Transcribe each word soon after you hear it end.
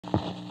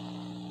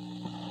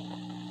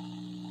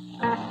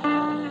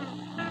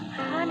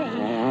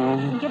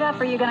Honey, get up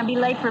or you're going to be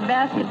late for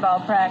basketball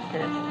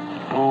practice.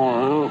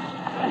 Oh,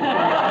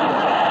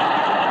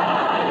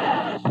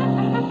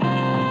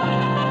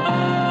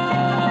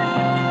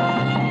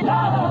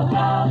 Love,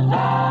 love,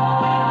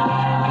 love.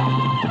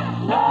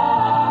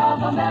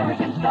 Love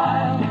American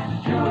style.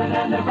 Truer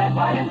than the red,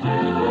 white, and blue.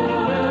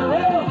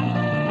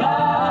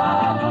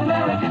 Love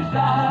American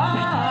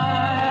style.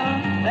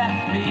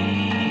 That's me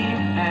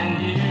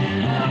and you.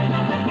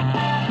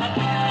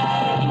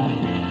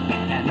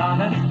 And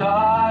on a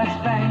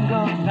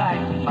star-spangled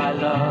night, my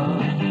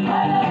love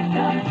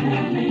come to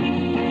me.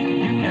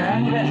 You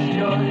can rest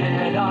your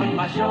head on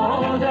my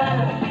shoulder,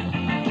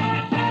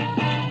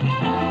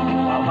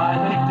 while by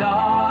the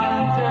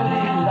dawn's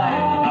early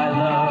light, my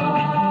love,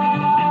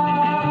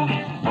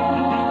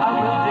 I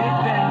will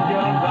defend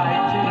your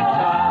right to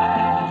try.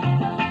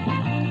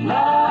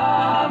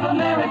 Love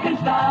American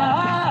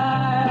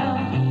style,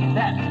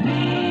 that's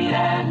me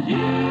and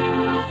you.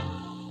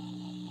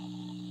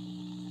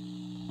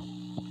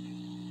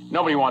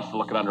 Nobody wants to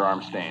look at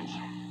underarm stains,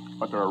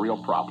 but they're a real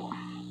problem.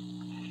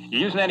 You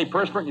use an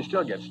antiperspirant, and you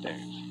still get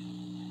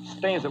stains.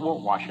 Stains that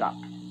won't wash up.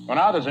 Well,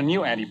 now there's a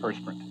new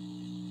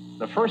antiperspirant.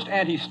 The first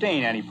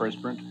anti-stain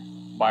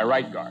antiperspirant by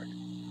Right Guard.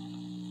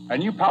 A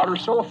new powder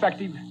so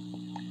effective,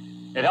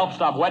 it helps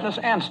stop wetness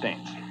and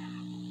stains.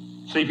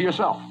 See for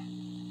yourself.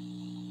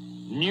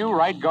 New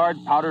Right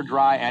Guard Powder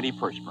Dry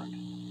Antiperspirant.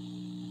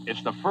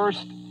 It's the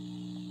first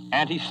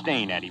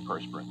anti-stain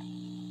antiperspirant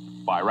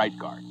by Right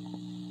Guard.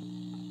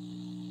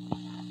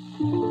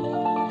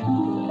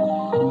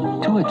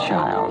 To a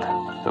child,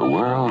 the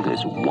world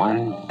is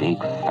one big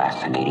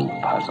fascinating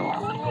puzzle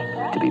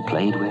to be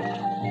played with,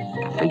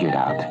 figured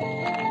out,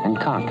 and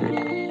conquered,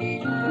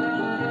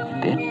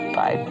 bit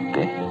by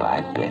bit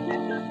by bit.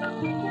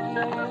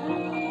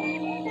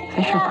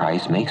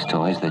 Fisher-Price makes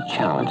toys that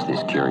challenge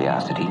this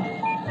curiosity,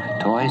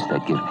 toys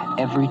that give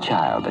every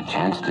child a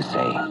chance to say,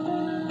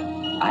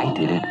 I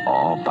did it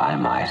all by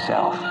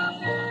myself.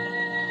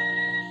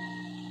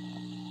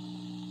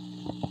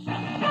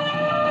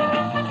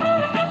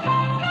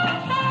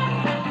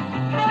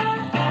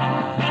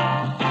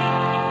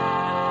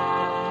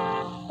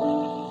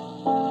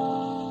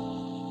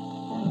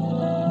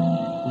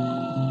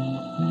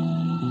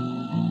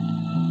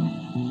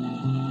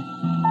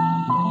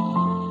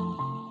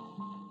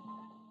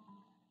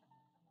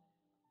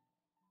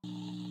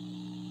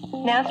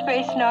 Now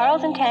spray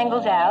snarls and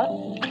tangles out.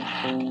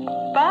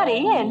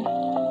 Body in.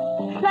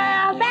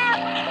 Snarls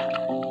out.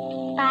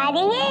 Body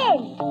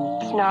in.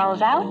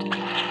 Snarls out.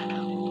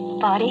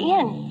 Body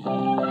in.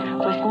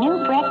 With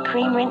new Brett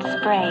Cream Rinse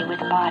Spray with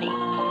Body.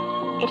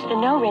 It's the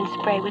no-rinse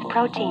spray with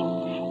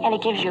protein, and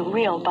it gives you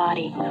real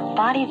body.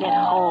 Body that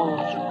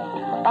holds.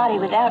 Body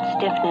without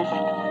stiffness.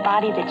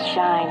 Body that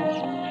shines.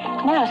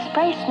 Now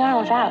spray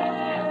snarls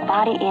out.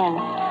 Body in.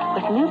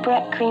 With new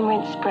Brett Cream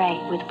Rinse Spray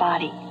with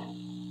Body.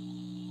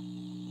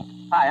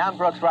 Hi, I'm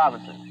Brooks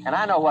Robinson, and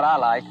I know what I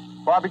like.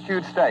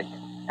 Barbecued steak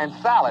and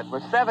salad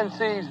with 7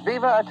 C's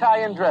Viva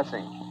Italian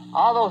dressing.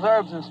 All those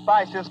herbs and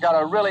spices got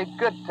a really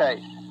good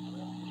taste.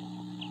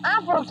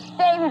 I'm Brooks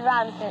David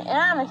Robinson, and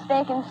I'm a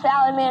steak and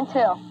salad man,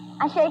 too.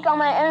 I shake on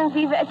my own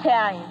Viva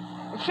Italian.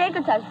 The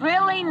shaker tastes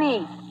really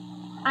neat.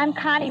 I'm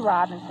Connie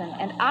Robinson,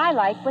 and I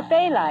like what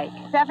they like.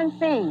 7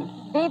 C's,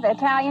 Viva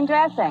Italian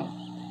dressing.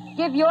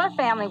 Give your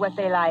family what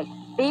they like.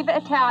 Viva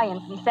Italian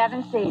from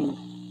 7 C's.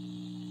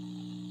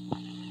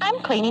 I'm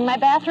cleaning my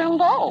bathroom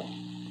bowl.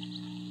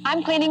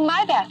 I'm cleaning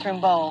my bathroom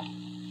bowl.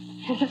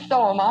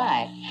 So am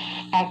I.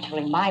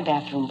 Actually, my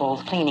bathroom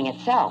bowl's cleaning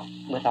itself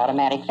with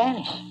Automatic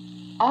Vanish.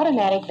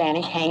 Automatic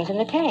Vanish hangs in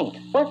the tank,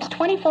 works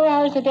 24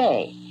 hours a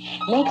day,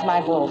 makes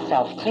my bowl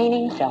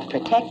self-cleaning,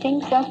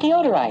 self-protecting,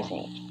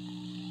 self-deodorizing.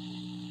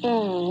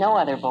 No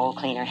other bowl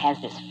cleaner has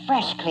this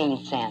fresh,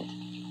 clean scent.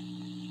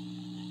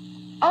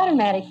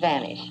 Automatic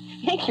Vanish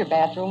makes your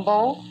bathroom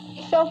bowl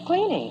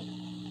self-cleaning.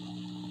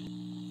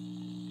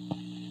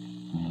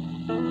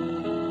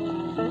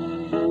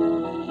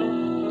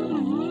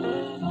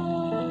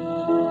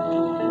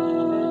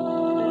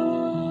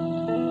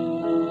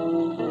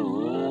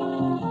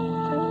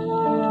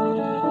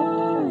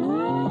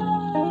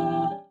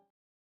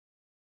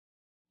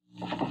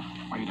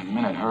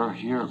 Her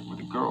here with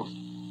the girls.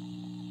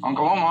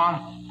 Uncle Omar.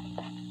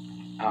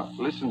 Now,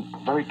 listen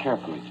very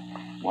carefully.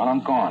 While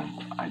I'm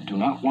gone, I do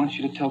not want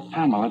you to tell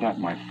Pamela that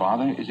my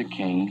father is a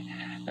king,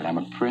 that I'm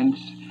a prince,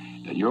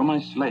 that you're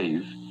my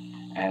slave,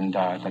 and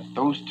that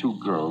those 2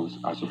 girls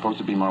are supposed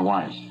to be my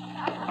wives.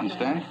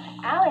 Understand?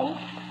 Allie,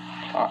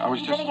 I was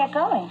you just... better get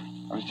going.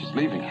 I was just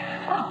leaving.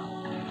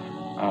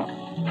 Oh.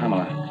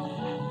 Pamela,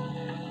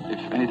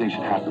 if anything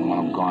should happen when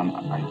I'm gone,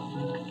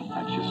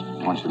 I just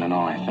want you to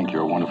know I think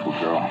you're a wonderful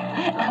girl. Oh,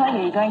 are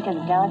you going to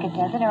the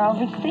delicatessen or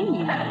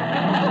overseas?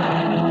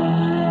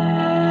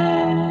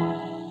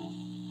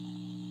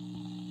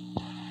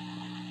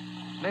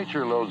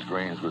 Nature loads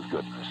grains with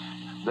goodness.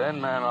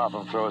 Then man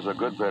often throws a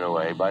good bit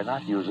away by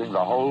not using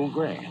the whole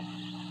grain.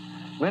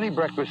 Many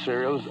breakfast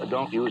cereals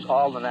don't use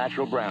all the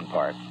natural bran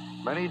part,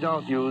 Many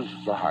don't use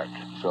the heart,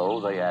 so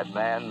they add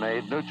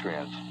man-made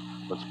nutrients.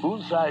 But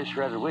spoon-sized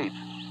shredded wheat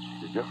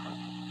is different.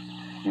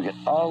 You get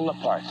all the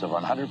parts of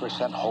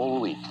 100% whole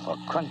wheat for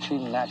crunchy,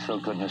 natural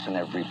goodness in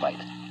every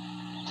bite.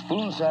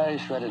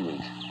 Spoon-sized shredded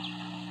wheat.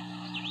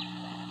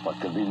 What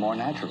could be more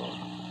natural?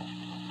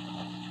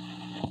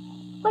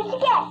 What'd you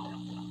get?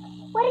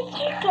 What did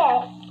you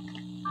get?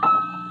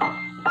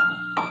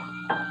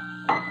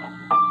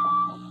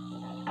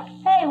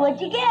 Hey, what'd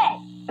you get?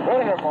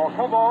 Right in there, Paul.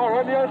 Come on,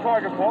 right in the other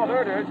target, Paul.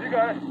 There it is. You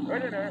got it.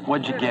 Right in there.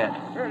 What'd you get?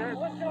 There it is.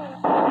 What'd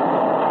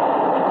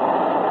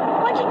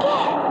you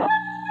get?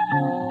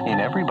 In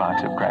every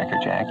box of Cracker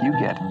Jack, you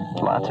get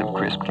lots of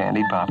crisp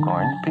candied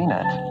popcorn,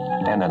 peanuts,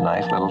 and a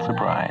nice little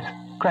surprise.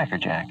 Cracker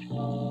Jack.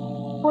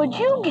 What'd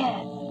you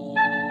get?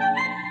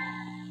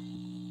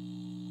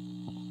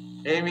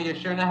 Amy, you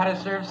sure know how to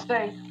serve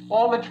steak.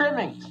 All the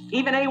trimmings,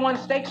 even A1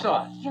 steak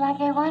sauce. You like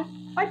A1?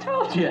 I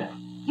told you.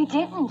 You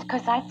didn't,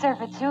 because I'd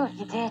serve it too if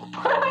you did.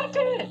 I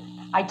did.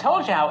 I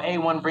told you how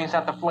A1 brings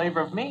out the flavor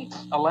of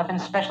meats. 11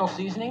 special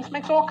seasonings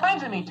makes all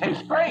kinds of meat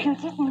taste great. You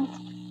didn't.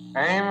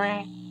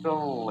 Amy,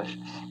 delicious.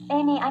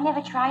 Amy, I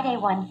never tried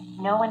A1.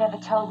 No one ever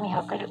told me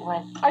how good it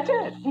was. I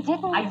did. You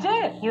didn't? I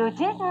did. You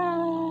didn't.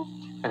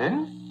 I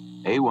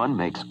didn't? A1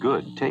 makes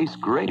good taste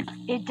great.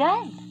 It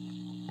does.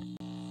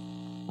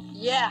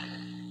 Yeah.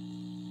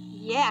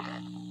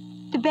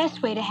 The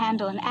best way to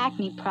handle an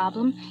acne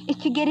problem is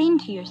to get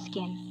into your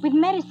skin with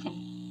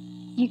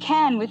medicine. You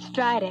can with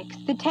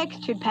Stridex, the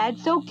textured pad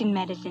soaked in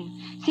medicine.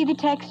 See the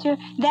texture?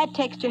 That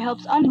texture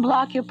helps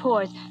unblock your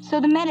pores so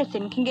the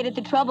medicine can get at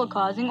the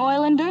trouble-causing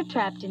oil and dirt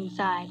trapped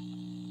inside.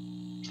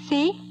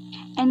 See?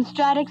 And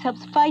Stridex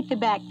helps fight the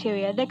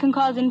bacteria that can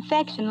cause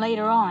infection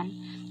later on.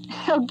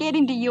 So get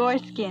into your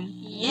skin.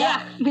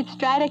 Yeah. With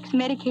Stridex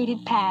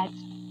medicated pads.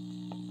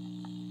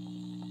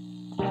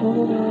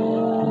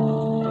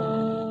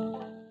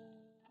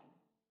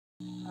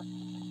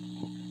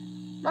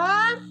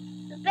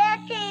 Mom, is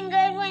Vaccine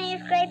good when you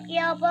scrape the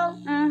elbow?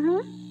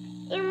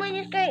 Mm-hmm. Even when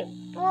you scrape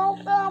both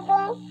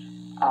elbows?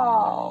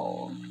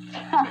 Oh,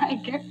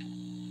 Tiger.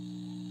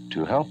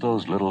 To help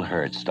those little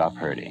hurts stop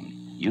hurting,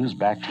 use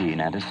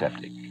Bactine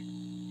antiseptic.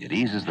 It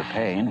eases the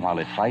pain while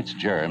it fights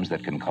germs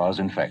that can cause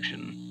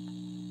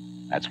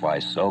infection. That's why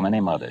so many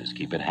mothers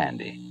keep it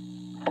handy.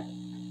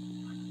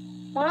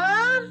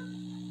 Mom?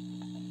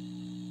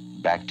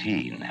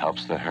 Bactine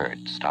helps the hurt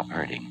stop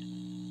hurting.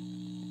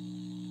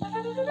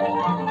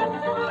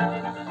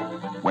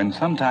 When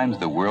sometimes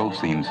the world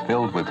seems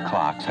filled with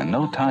clocks and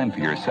no time for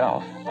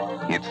yourself,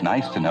 it's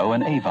nice to know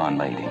an Avon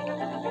lady.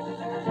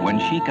 When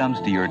she comes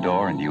to your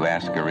door and you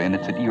ask her in,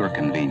 it's at your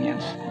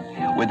convenience.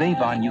 With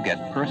Avon, you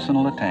get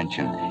personal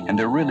attention and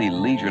a really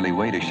leisurely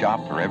way to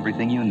shop for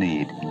everything you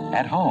need.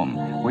 At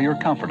home, where you're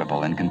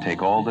comfortable and can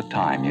take all the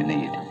time you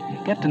need.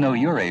 Get to know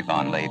your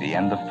Avon lady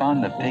and the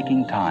fun of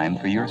taking time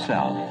for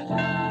yourself.